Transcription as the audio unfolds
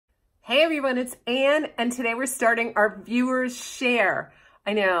Hey everyone, it's Anne, and today we're starting our viewers share.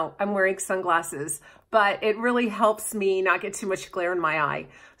 I know I'm wearing sunglasses, but it really helps me not get too much glare in my eye.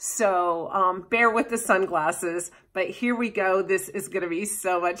 So bear with the sunglasses, but here we go. This is gonna be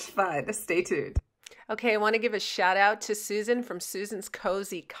so much fun. Stay tuned. Okay, I want to give a shout out to Susan from Susan's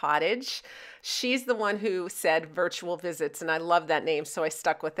Cozy Cottage. She's the one who said virtual visits, and I love that name, so I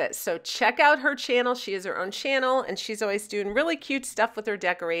stuck with it. So check out her channel. She has her own channel, and she's always doing really cute stuff with her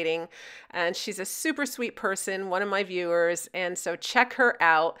decorating. And she's a super sweet person, one of my viewers, and so check her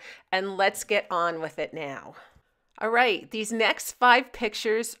out, and let's get on with it now. All right, these next 5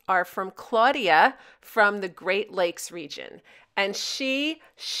 pictures are from Claudia from the Great Lakes region. And she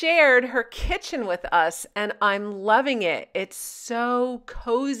shared her kitchen with us, and I'm loving it. It's so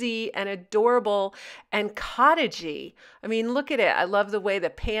cozy and adorable and cottagey. I mean, look at it. I love the way the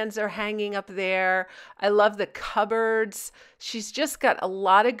pans are hanging up there. I love the cupboards. She's just got a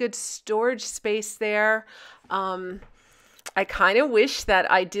lot of good storage space there. I kind of wish that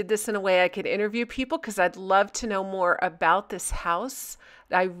I did this in a way I could interview people because I'd love to know more about this house.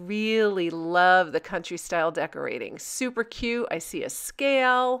 I really love the country style decorating. Super cute. I see a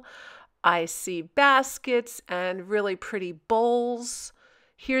scale. I see baskets and really pretty bowls.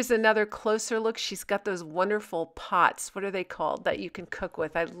 Here's another closer look. She's got those wonderful pots. What are they called that you can cook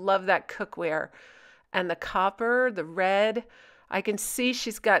with? I love that cookware. And the copper, the red. I can see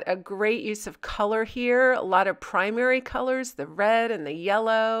she's got a great use of color here. A lot of primary colors, the red and the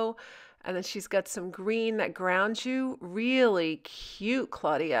yellow. And then she's got some green that grounds you. Really cute,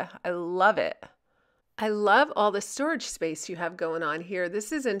 Claudia. I love it. I love all the storage space you have going on here.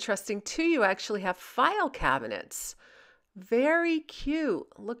 This is interesting too. You actually have file cabinets. Very cute.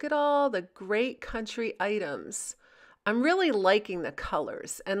 Look at all the great country items. I'm really liking the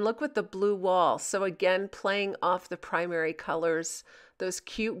colors. And look with the blue wall. So again, playing off the primary colors. Those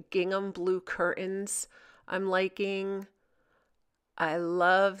cute gingham blue curtains I'm liking. I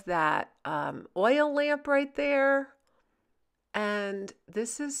love that oil lamp right there. And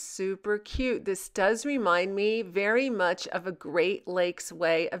this is super cute. This does remind me very much of a Great Lakes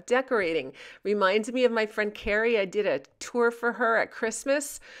way of decorating. Reminds me of my friend Carrie. I did a tour for her at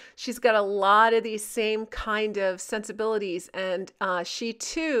Christmas. She's got a lot of these same kind of sensibilities. And she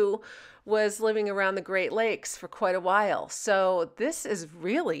too was living around the Great Lakes for quite a while. So this is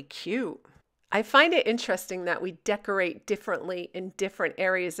really cute. I find it interesting that we decorate differently in different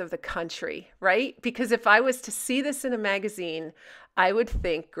areas of the country, right? Because if I was to see this in a magazine, I would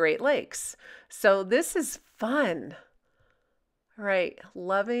think Great Lakes. So this is fun. All right,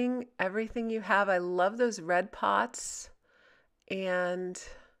 loving everything you have. I love those red pots. And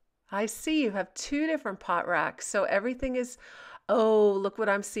I see you have 2 different pot racks. So everything is, oh, look what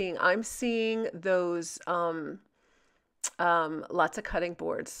I'm seeing. I'm seeing those lots of cutting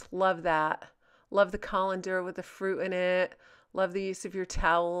boards. Love that. Love the colander with the fruit in it. Love the use of your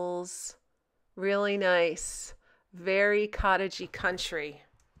towels. Really nice. Very cottagey country.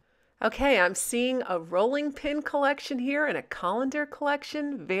 Okay, I'm seeing a rolling pin collection here and a colander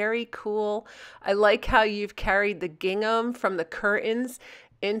collection. Very cool. I like how you've carried the gingham from the curtains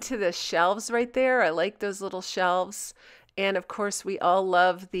into the shelves right there. I like those little shelves. And of course, we all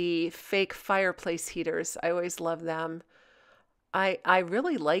love the fake fireplace heaters. I always love them. I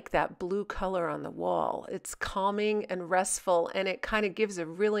really like that blue color on the wall. It's calming and restful, and it kind of gives a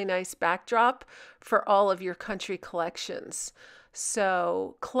really nice backdrop for all of your country collections.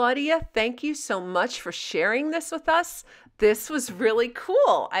 So, Claudia, thank you so much for sharing this with us. This was really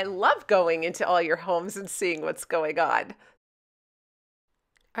cool. I love going into all your homes and seeing what's going on.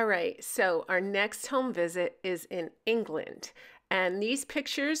 All right, so our next home visit is in England, and these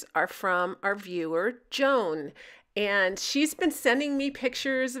pictures are from our viewer, Joan. And she's been sending me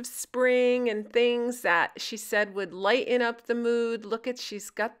pictures of spring and things that she said would lighten up the mood. Look at, she's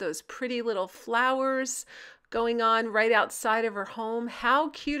got those pretty little flowers going on right outside of her home. How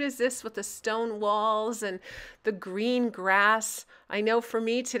cute is this with the stone walls and the green grass? I know for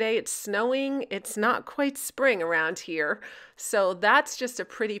me today it's snowing. It's not quite spring around here. So that's just a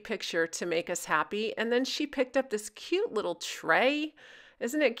pretty picture to make us happy. And then she picked up this cute little tray.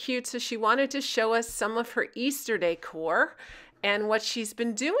 Isn't it cute? So she wanted to show us some of her Easter decor and what she's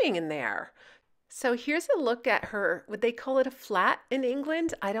been doing in there. So here's a look at her, would they call it a flat in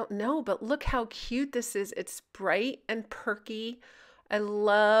England? I don't know, but look how cute this is. It's bright and perky. I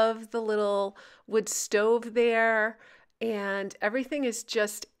love the little wood stove there, and everything is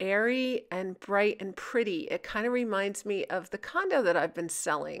just airy and bright and pretty. It kind of reminds me of the condo that I've been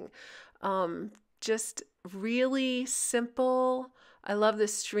selling. Just really simple, I love the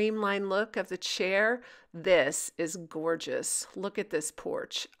streamlined look of the chair. This is gorgeous. Look at this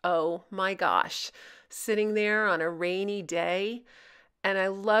porch. Oh my gosh. Sitting there on a rainy day. And I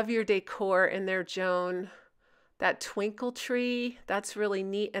love your decor in there, Joan. That twinkle tree, that's really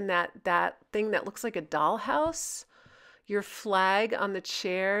neat. And that thing that looks like a dollhouse. Your flag on the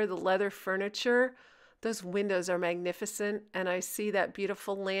chair, the leather furniture. Those windows are magnificent. And I see that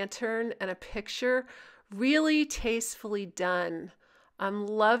beautiful lantern and a picture. Really tastefully done. I'm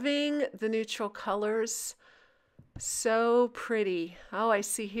loving the neutral colors. So pretty. Oh, I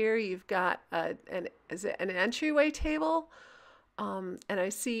see here you've got is it an entryway table? And I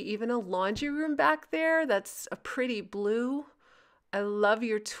see even a laundry room back there. That's a pretty blue. I love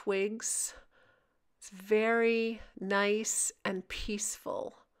your twigs. It's very nice and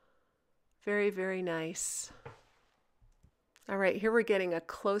peaceful. Very, very nice. All right, here we're getting a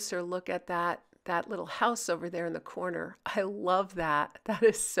closer look at that little house over there in the corner. I love that. That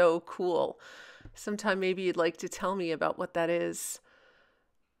is so cool. Sometime maybe you'd like to tell me about what that is.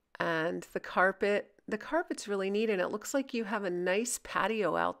 And the carpet's really neat, and it looks like you have a nice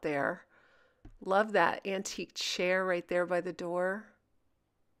patio out there. Love that antique chair right there by the door.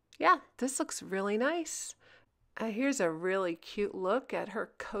 Yeah, this looks really nice. Here's a really cute look at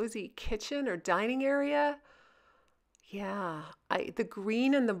her cozy kitchen or dining area. Yeah, the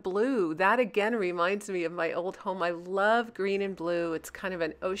green and the blue, that again reminds me of my old home. I love green and blue. It's kind of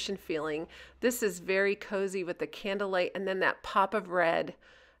an ocean feeling. This is very cozy with the candlelight and then that pop of red.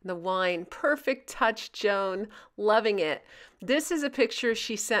 The wine, perfect touch, Joan, loving it. This is a picture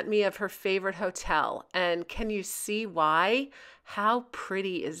she sent me of her favorite hotel. And can you see why? How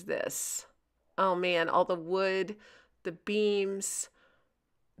pretty is this? Oh man, all the wood, the beams.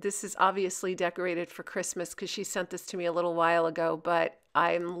 This is obviously decorated for Christmas because she sent this to me a little while ago, but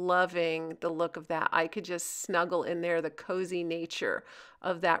I'm loving the look of that. I could just snuggle in there, the cozy nature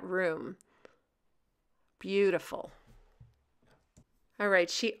of that room. Beautiful. All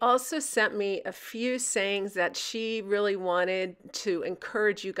right, she also sent me a few sayings that she really wanted to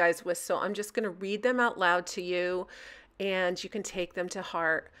encourage you guys with. So I'm just going to read them out loud to you and you can take them to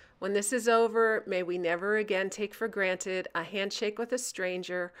heart. When this is over, may we never again take for granted a handshake with a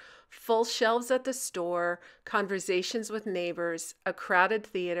stranger, full shelves at the store, conversations with neighbors, a crowded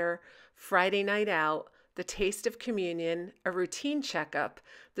theater, Friday night out, the taste of communion, a routine checkup,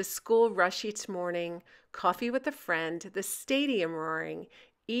 the school rush each morning, coffee with a friend, the stadium roaring,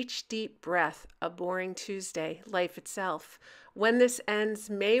 each deep breath, a boring Tuesday, life itself. When this ends,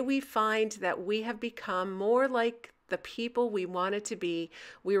 may we find that we have become more like the people we wanted to be,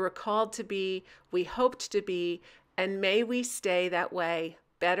 we were called to be, we hoped to be, and may we stay that way,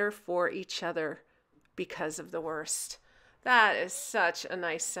 better for each other because of the worst. That is such a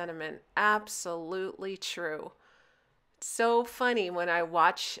nice sentiment. Absolutely true. It's so funny when I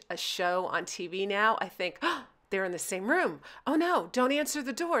watch a show on TV now, I think, oh, they're in the same room. Oh no, don't answer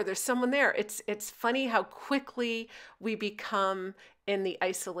the door. There's someone there. It's funny how quickly we become in the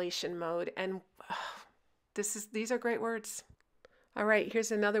isolation mode. And these are great words. All right,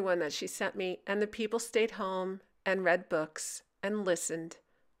 here's another one that she sent me. And the people stayed home and read books and listened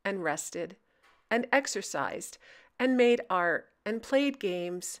and rested and exercised and made art and played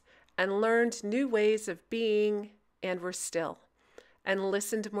games and learned new ways of being and were still and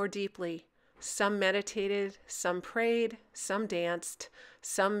listened more deeply. Some meditated, some prayed, some danced,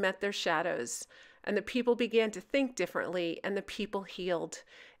 some met their shadows. And the people began to think differently and the people healed.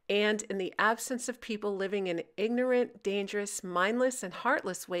 And in the absence of people living in ignorant, dangerous, mindless, and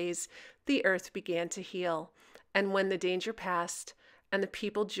heartless ways, the earth began to heal. And when the danger passed and the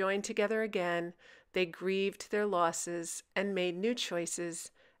people joined together again, they grieved their losses and made new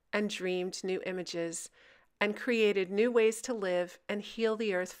choices and dreamed new images and created new ways to live and heal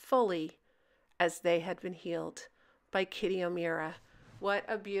the earth fully as they had been healed. By Kitty O'Meara. What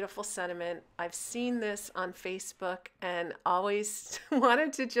a beautiful sentiment. I've seen this on Facebook and always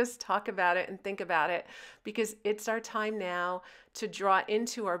wanted to just talk about it and think about it because it's our time now to draw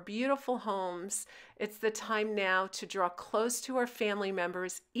into our beautiful homes. It's the time now to draw close to our family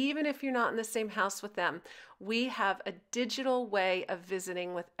members, even if you're not in the same house with them. We have a digital way of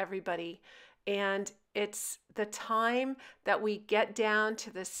visiting with everybody, and it's the time that we get down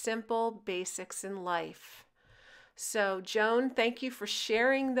to the simple basics in life. So, Joan, thank you for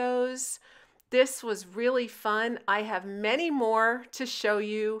sharing those. This was really fun. I have many more to show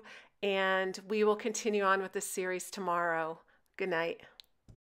you, and we will continue on with this series tomorrow. Good night.